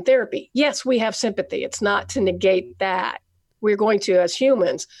assist in therapy. Yes, we have sympathy. It's not to negate that. We're going to as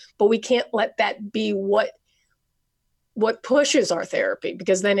humans, but we can't let that be what pushes our therapy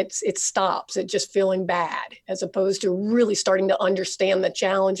because then it stops at just feeling bad as opposed to really starting to understand the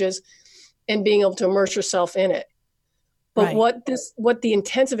challenges and being able to immerse yourself in it. But right. What the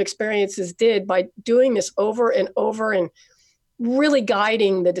intensive experiences did by doing this over and over and really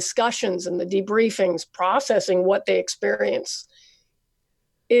guiding the discussions and the debriefings, processing what they experience,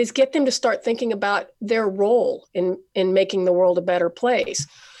 is get them to start thinking about their role in making the world a better place.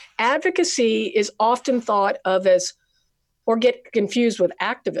 Advocacy is often thought of as, or get confused with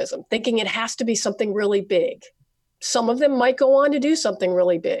activism, thinking it has to be something really big. Some of them might go on to do something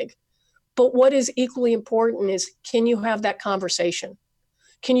really big. But what is equally important is, can you have that conversation?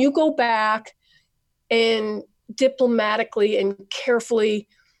 Can you go back and diplomatically and carefully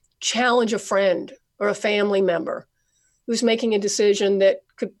challenge a friend or a family member who's making a decision that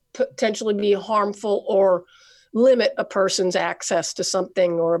could potentially be harmful or limit a person's access to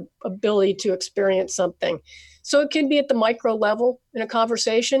something or ability to experience something? So it can be at the micro level in a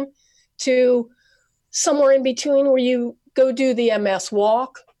conversation to somewhere in between where you go do the MS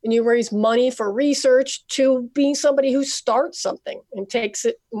walk and you raise money for research to being somebody who starts something and takes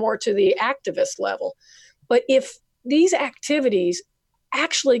it more to the activist level. But if these activities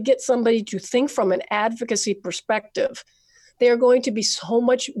actually get somebody to think from an advocacy perspective, they are going to be so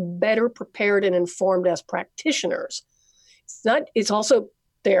much better prepared and informed as practitioners. It's also,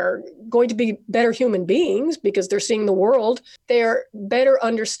 they're going to be better human beings because they're seeing the world. They're better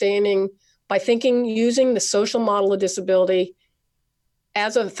understanding by thinking, using the social model of disability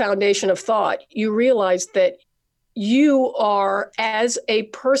as a foundation of thought. You realize that you are, as a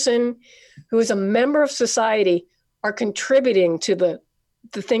person who is a member of society, are contributing to the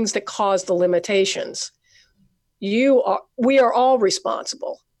things that cause the limitations. We are all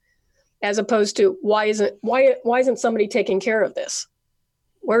responsible, as opposed to why isn't somebody taking care of this?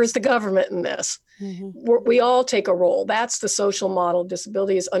 Where's the government in this? Mm-hmm. We all take a role. That's the social model of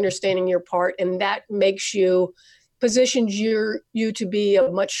disability, is understanding your part, and that positions you to be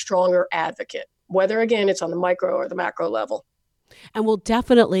a much stronger advocate, whether, again, it's on the micro or the macro level. And we'll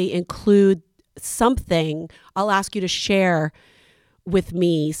definitely include something. I'll ask you to share with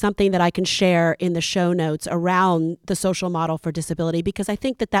me something that I can share in the show notes around the social model for disability, because I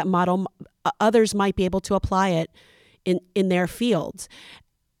think that model, others might be able to apply it in their fields.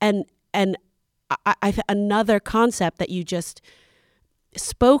 And another concept that you just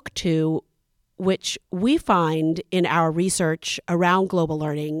spoke to, which we find in our research around global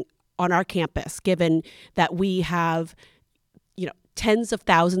learning on our campus, given that we have, tens of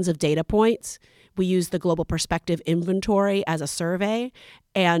thousands of data points. We use the Global Perspective Inventory as a survey,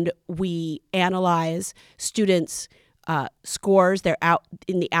 and we analyze students' scores, their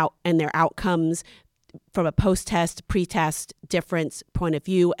outcomes from a post-test, pre-test difference point of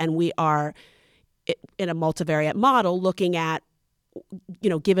view, and we are in a multivariate model looking at,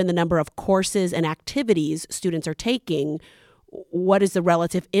 given the number of courses and activities students are taking, what is the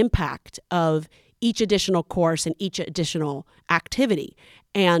relative impact of each additional course and each additional activity.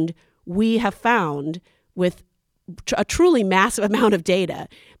 And we have found, with a truly massive amount of data,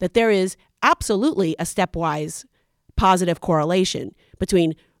 that there is absolutely a stepwise positive correlation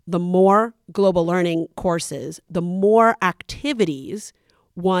between the more global learning courses, the more activities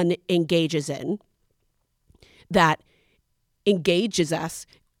one engages in, that engage us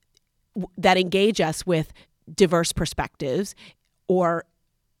with diverse perspectives or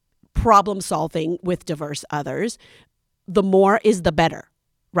problem solving with diverse others, the more is the better,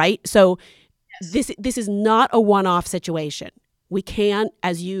 right? So yes. This is not a one-off situation. We can't,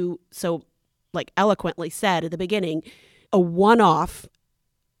 as you so eloquently said at the beginning, a one-off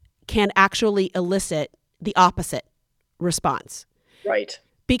can actually elicit the opposite response. Right.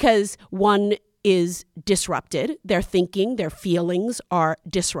 Because one is disrupted, their thinking, their feelings are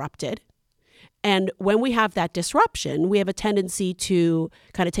disrupted. And when we have that disruption, we have a tendency to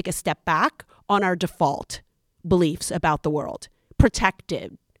kind of take a step back on our default beliefs about the world,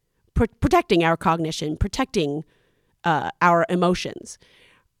 protecting our cognition, protecting our emotions.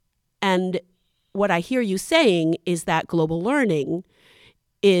 And what I hear you saying is that global learning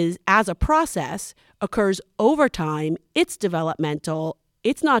is, as a process, occurs over time. It's developmental.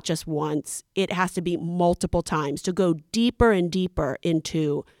 It's not just once. It has to be multiple times to go deeper and deeper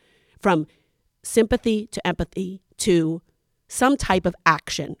into, from sympathy to empathy to some type of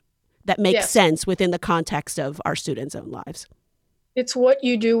action that makes sense within the context of our students' own lives. It's what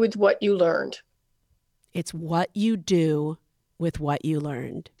you do with what you learned. It's what you do with what you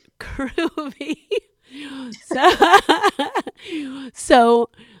learned. Groovy. So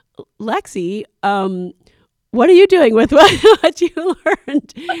Lexi, what are you doing with what you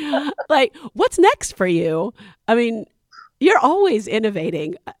learned? What's next for you? I mean, you're always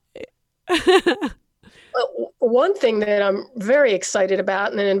innovating. One thing that I'm very excited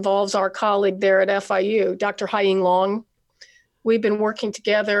about, and it involves our colleague there at FIU, Dr. Haiying Long. We've been working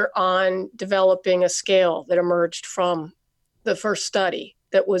together on developing a scale that emerged from the first study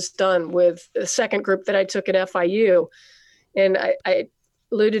that was done with the second group that I took at FIU. And I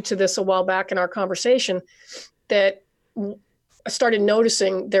alluded to this a while back in our conversation, that I started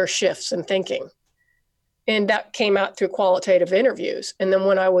noticing their shifts in thinking. And that came out through qualitative interviews. And then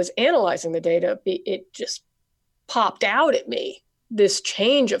when I was analyzing the data, it just popped out at me, this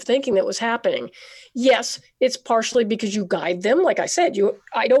change of thinking that was happening. Yes, it's partially because you guide them. Like I said,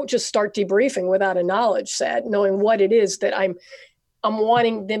 I don't just start debriefing without a knowledge set, knowing what it is that I'm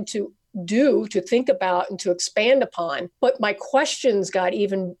wanting them to do, to think about, and to expand upon. But my questions got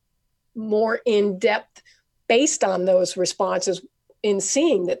even more in depth based on those responses in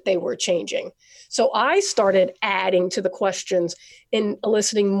seeing that they were changing. So I started adding to the questions and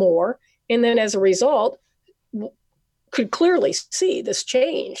eliciting more. And then as a result, could clearly see this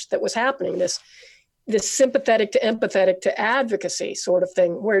change that was happening, this sympathetic to empathetic to advocacy sort of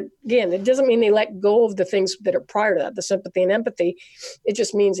thing, where, again, it doesn't mean they let go of the things that are prior to that, the sympathy and empathy. It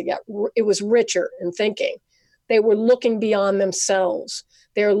just means it was richer in thinking. They were looking beyond themselves.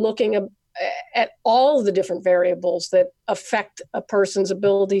 They're looking at all the different variables that affect a person's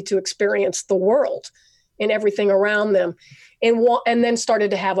ability to experience the world and everything around them, and then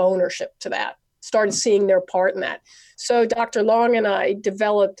started to have ownership to that, started seeing their part in that. So Dr. Long and I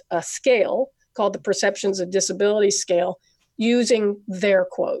developed a scale called the Perceptions of Disability Scale, using their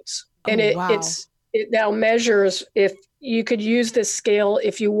quotes. And it now measures, if you could use this scale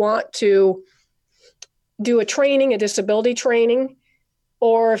if you want to do a disability training,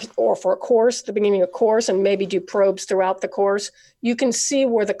 or for a course, the beginning of a course, and maybe do probes throughout the course, you can see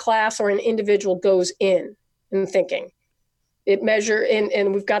where the class or an individual goes in thinking. It measures,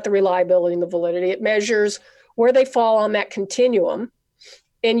 and we've got the reliability and the validity. It measures where they fall on that continuum.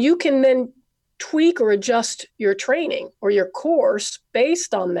 And you can then tweak or adjust your training or your course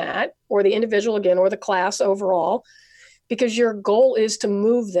based on that, or the individual again, or the class overall, because your goal is to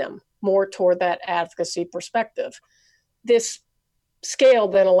move them more toward that advocacy perspective. This scale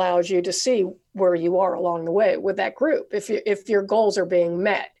then allows you to see where you are along the way with that group, if your goals are being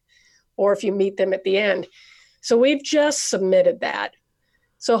met, or if you meet them at the end. So we've just submitted that.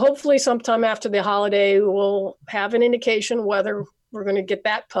 So hopefully sometime after the holiday, we'll have an indication whether we're going to get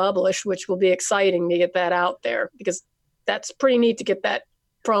that published, which will be exciting to get that out there, because that's pretty neat to get that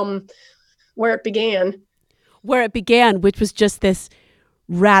from where it began. Where it began, which was just this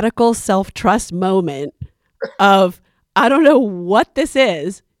radical self-trust moment of, I don't know what this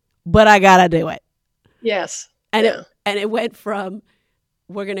is, but I got to do it. Yes. And it went from,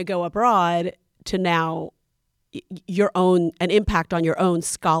 we're going to go abroad, to now an impact on your own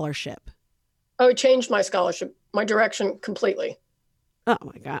scholarship. Oh, it changed my scholarship, my direction completely. Oh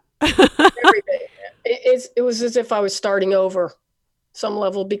my God. Everything. It was as if I was starting over some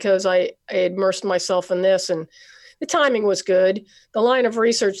level, because I immersed myself in this, and the timing was good. The line of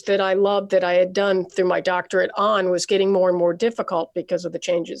research that I loved, that I had done through my doctorate on, was getting more and more difficult because of the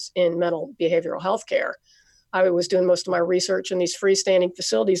changes in mental behavioral health care. I was doing most of my research in these freestanding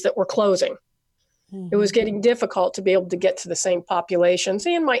facilities that were closing. Mm-hmm. It was getting difficult to be able to get to the same populations,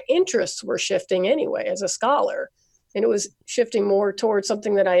 and my interests were shifting anyway as a scholar. And it was shifting more towards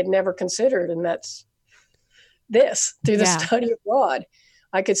something that I had never considered, and that's this, through the study abroad.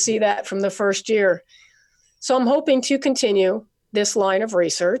 I could see that from the first year. So I'm hoping to continue this line of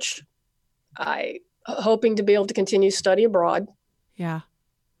research. I'm hoping to be able to continue study abroad. Yeah.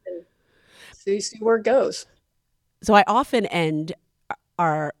 And see where it goes. So I often end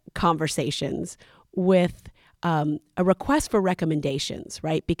our conversations with a request for recommendations,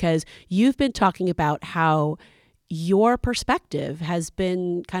 right? Because you've been talking about how your perspective has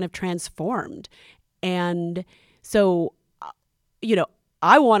been kind of transformed. And so,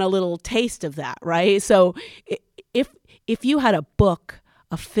 I want a little taste of that, right? So if you had a book,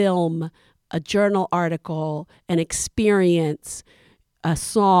 a film, a journal article, an experience, a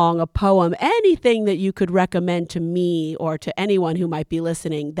song, a poem, anything that you could recommend to me or to anyone who might be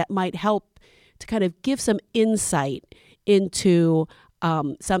listening that might help to kind of give some insight into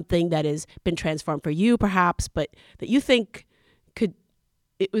something that has been transformed for you, perhaps, but that you think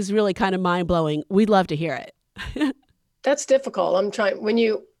it was really kind of mind-blowing, we'd love to hear it. That's difficult. I'm trying, when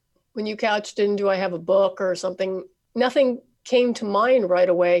you couched in, do I have a book or something? Nothing came to mind right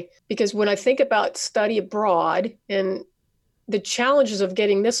away, because when I think about study abroad and the challenges of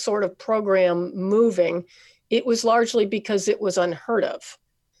getting this sort of program moving, it was largely because it was unheard of.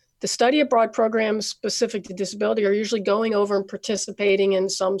 The study abroad programs specific to disability are usually going over and participating in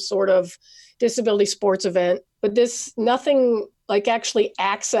some sort of disability sports event, but nothing like actually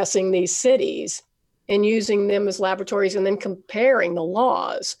accessing these cities and using them as laboratories and then comparing the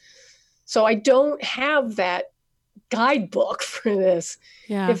laws. So I don't have that guidebook for this.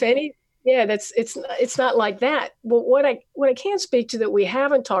 Yeah. If any, it's not like that. But what I can speak to that we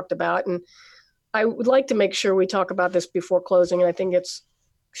haven't talked about, and I would like to make sure we talk about this before closing, and I think it's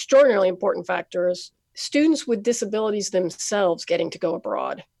extraordinarily important factor, is students with disabilities themselves getting to go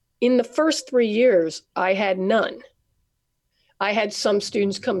abroad. In the first 3 years, I had none. I had some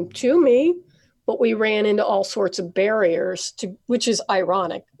students come to me, but we ran into all sorts of barriers, which is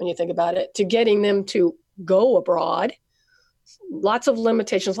ironic when you think about it, to getting them to go abroad. Lots of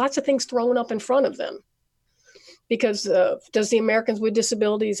limitations, lots of things thrown up in front of them. Because does the Americans with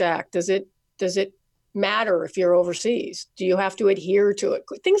Disabilities Act, does it matter if you're overseas? Do you have to adhere to it?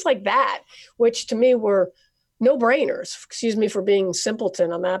 Things like that, which to me were no-brainers. Excuse me for being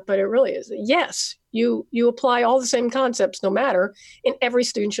simpleton on that, but it really is. Yes, You apply all the same concepts no matter, and every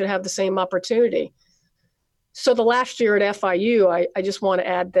student should have the same opportunity. So the last year at FIU, I just want to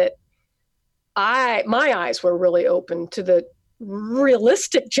add that my eyes were really open to the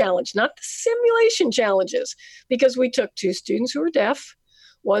realistic challenge, not the simulation challenges, because we took 2 students who were deaf,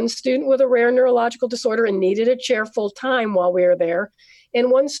 1 student with a rare neurological disorder and needed a chair full time while we were there, and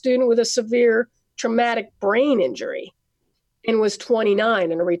 1 student with a severe traumatic brain injury and was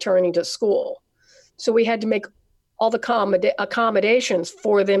 29 and returning to school. So we had to make all the accommodations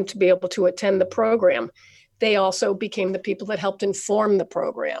for them to be able to attend the program. They also became the people that helped inform the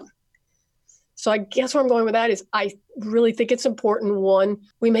program. So I guess where I'm going with that is I really think it's important, 1,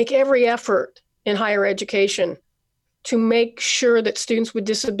 we make every effort in higher education to make sure that students with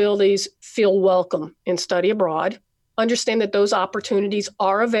disabilities feel welcome in study abroad, understand that those opportunities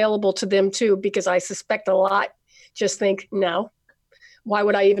are available to them too, because I suspect a lot just think, no, why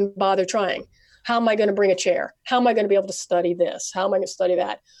would I even bother trying? How am I going to bring a chair? How am I going to be able to study this? How am I going to study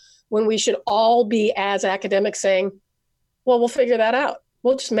that? When we should all be, as academics, saying, well, we'll figure that out.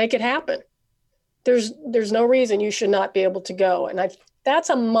 We'll just make it happen. There's no reason you should not be able to go. And that's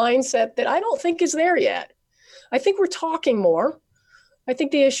a mindset that I don't think is there yet. I think we're talking more. I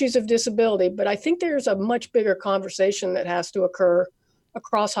think the issues of disability, but I think there's a much bigger conversation that has to occur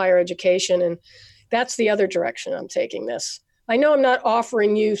across higher education. And that's the other direction I'm taking this. I know I'm not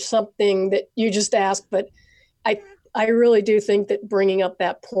offering you something that you just asked, but I really do think that bringing up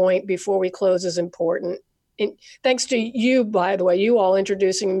that point before we close is important. And thanks to you, by the way, you all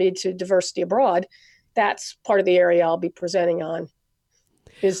introducing me to Diversity Abroad, that's part of the area I'll be presenting on,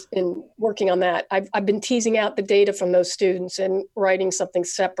 is in working on that. I've been teasing out the data from those students and writing something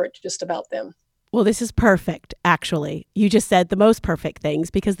separate just about them. Well, this is perfect, actually. You just said the most perfect things,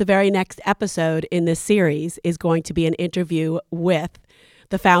 because the very next episode in this series is going to be an interview with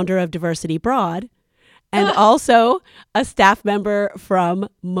the founder of Diversity Abroad and also a staff member from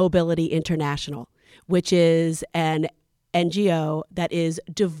Mobility International, which is an NGO that is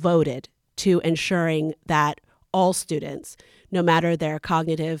devoted to ensuring that all students, no matter their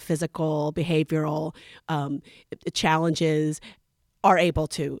cognitive, physical, behavioral challenges, are able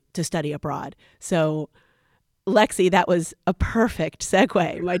to study abroad. So, Lexi, that was a perfect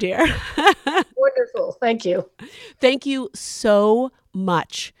segue, my dear. Wonderful. Thank you. Thank you so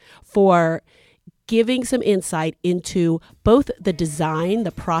much for giving some insight into both the design,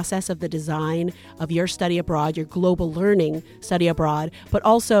 the process of the design of your study abroad, your global learning study abroad, but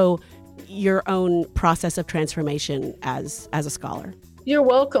also your own process of transformation as a scholar. You're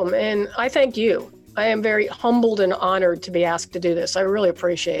welcome. And I thank you. I am very humbled and honored to be asked to do this. I really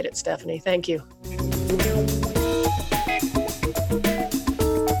appreciate it, Stephanie. Thank you.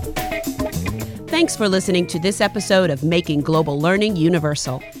 Thanks for listening to this episode of Making Global Learning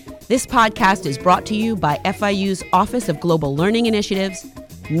Universal. This podcast is brought to you by FIU's Office of Global Learning Initiatives,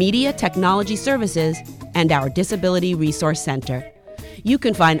 Media Technology Services, and our Disability Resource Center. You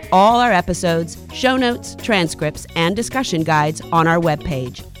can find all our episodes, show notes, transcripts, and discussion guides on our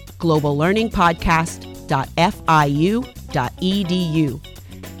webpage, globallearningpodcast.fiu.edu.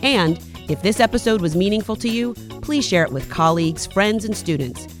 And if this episode was meaningful to you, please share it with colleagues, friends, and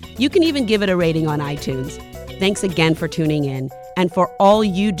students. You can even give it a rating on iTunes. Thanks again for tuning in and for all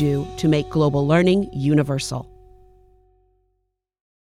you do to make global learning universal.